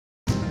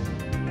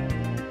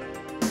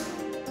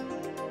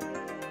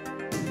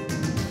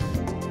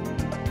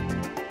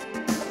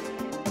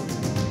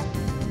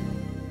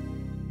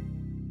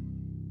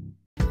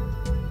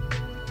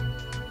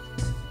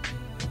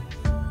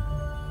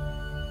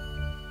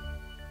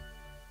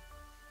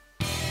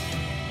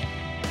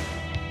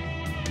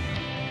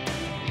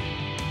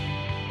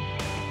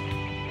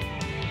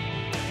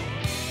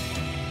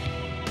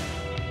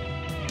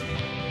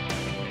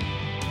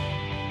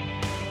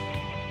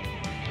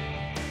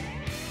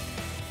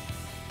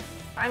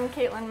I'm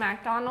Kaitlin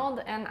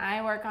Macdonald and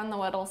I work on the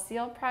Weddell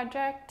Seal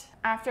Project.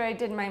 After I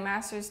did my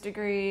master's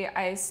degree,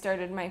 I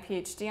started my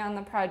PhD on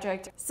the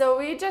project. So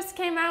we just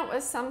came out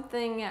with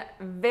something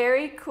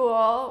very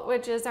cool,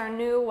 which is our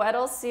new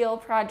Weddell Seal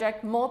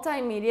Project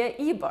multimedia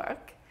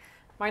ebook.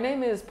 My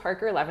name is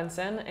Parker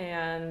Levinson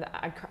and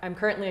I'm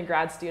currently a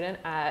grad student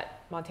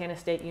at Montana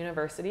State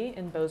University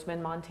in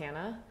Bozeman,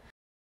 Montana.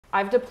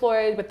 I've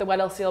deployed with the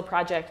Weddell Seal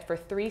Project for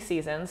 3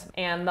 seasons,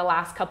 and the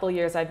last couple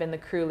years I've been the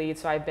crew lead,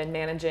 so I've been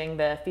managing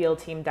the field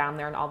team down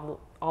there and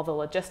all the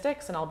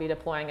logistics, and I'll be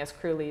deploying as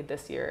crew lead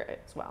this year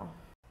as well.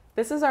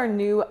 This is our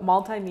new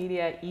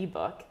multimedia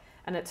ebook,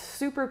 and it's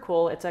super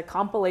cool. It's a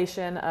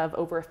compilation of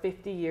over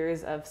 50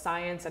 years of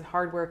science and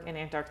hard work in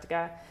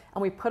Antarctica,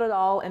 and we put it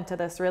all into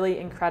this really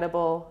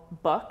incredible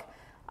book.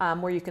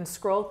 Where you can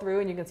scroll through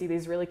and you can see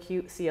these really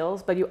cute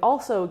seals, but you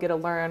also get to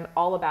learn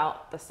all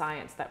about the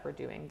science that we're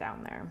doing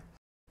down there.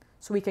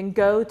 So we can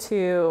go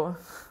to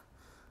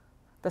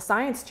the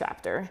science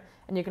chapter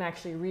and you can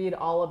actually read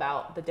all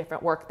about the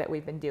different work that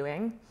we've been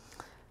doing.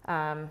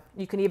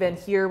 You can even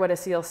hear what a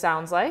seal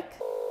sounds like.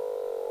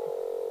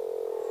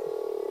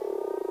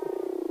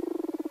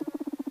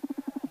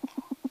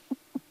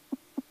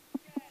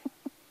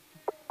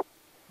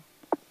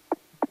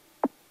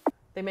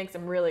 They make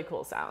some really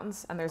cool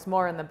sounds, and there's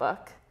more in the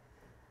book.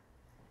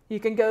 You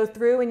can go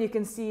through and you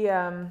can see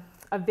a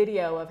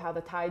video of how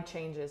the tide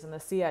changes and the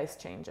sea ice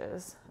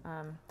changes.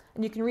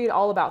 And you can read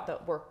all about the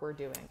work we're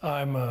doing.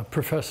 I'm a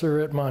professor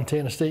at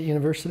Montana State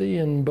University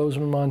in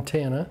Bozeman,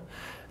 Montana,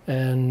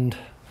 and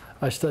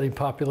I study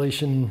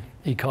population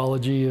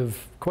ecology of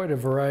quite a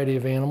variety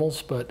of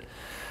animals, but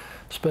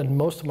spend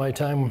most of my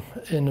time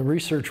in the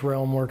research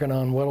realm working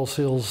on Weddell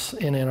seals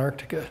in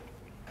Antarctica.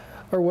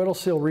 Our Weddell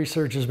seal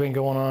research has been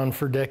going on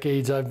for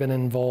decades. I've been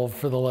involved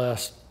for the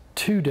last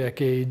 2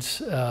 decades.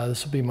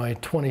 This will be my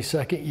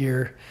 22nd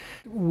year.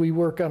 We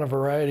work on a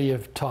variety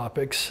of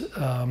topics.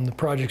 The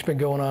project's been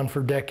going on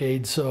for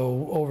decades,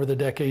 so over the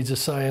decades the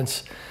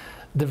science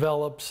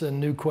develops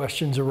and new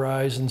questions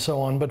arise and so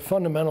on. But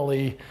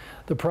fundamentally,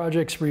 the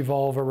projects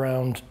revolve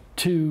around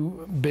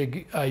 2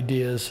 big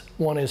ideas.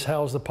 One is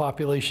how's the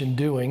population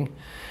doing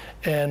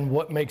and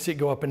what makes it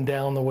go up and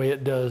down the way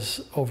it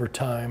does over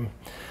time.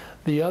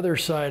 The other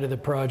side of the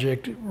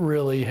project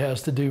really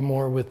has to do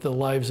more with the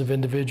lives of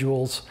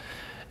individuals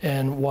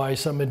and why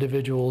some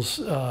individuals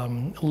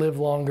live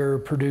longer,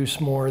 produce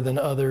more than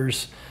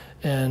others,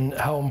 and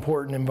how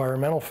important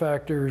environmental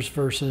factors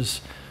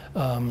versus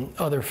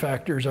other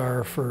factors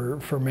are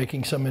for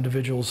making some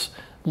individuals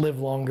live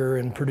longer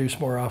and produce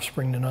more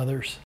offspring than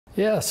others.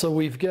 Yeah, so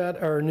we've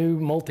got our new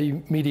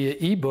multimedia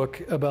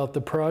ebook about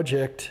the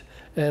project,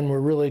 and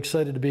we're really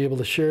excited to be able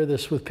to share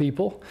this with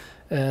people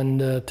and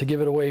to give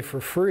it away for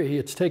free.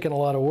 It's taken a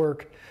lot of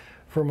work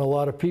from a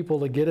lot of people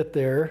to get it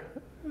there.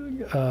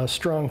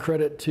 Strong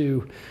credit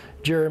to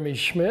Jeremy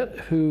Schmidt,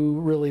 who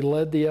really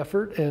led the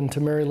effort, and to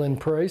Mary Lynn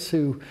Price,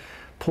 who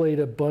played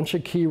a bunch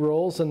of key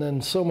roles, and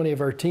then so many of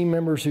our team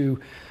members who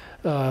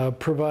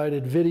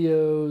provided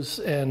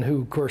videos and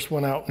who, of course,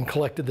 went out and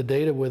collected the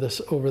data with us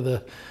over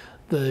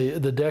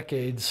the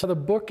decades. The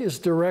book is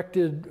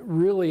directed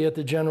really at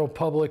the general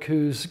public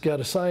who's got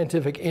a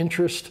scientific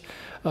interest,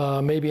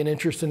 maybe an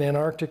interest in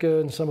Antarctica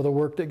and some of the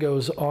work that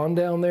goes on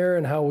down there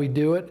and how we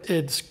do it.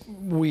 It's,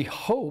 we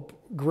hope,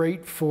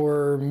 great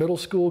for middle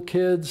school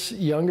kids.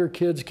 Younger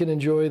kids can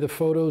enjoy the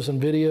photos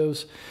and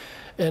videos.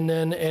 And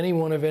then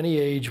anyone of any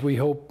age, we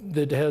hope,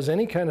 that has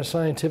any kind of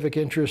scientific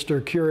interest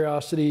or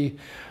curiosity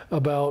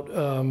about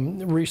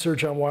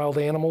research on wild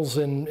animals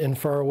in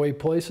faraway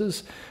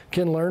places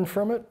can learn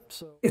from it.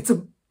 So it's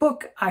a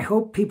book I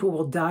hope people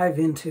will dive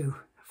into,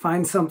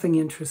 find something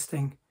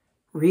interesting,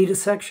 read a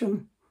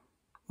section,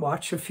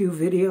 watch a few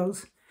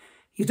videos.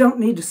 You don't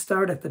need to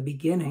start at the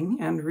beginning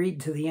and read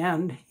to the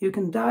end. You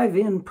can dive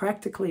in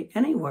practically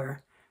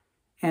anywhere,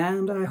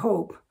 and I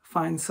hope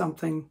find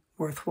something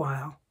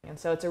worthwhile. And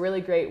so it's a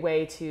really great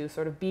way to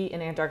sort of be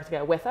in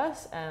Antarctica with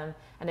us and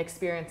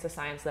experience the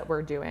science that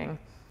we're doing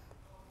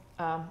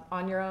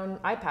on your own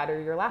iPad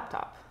or your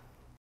laptop.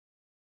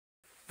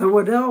 The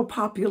Weddell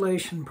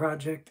Population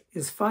Project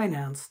is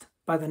financed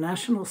by the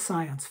National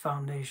Science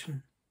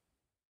Foundation.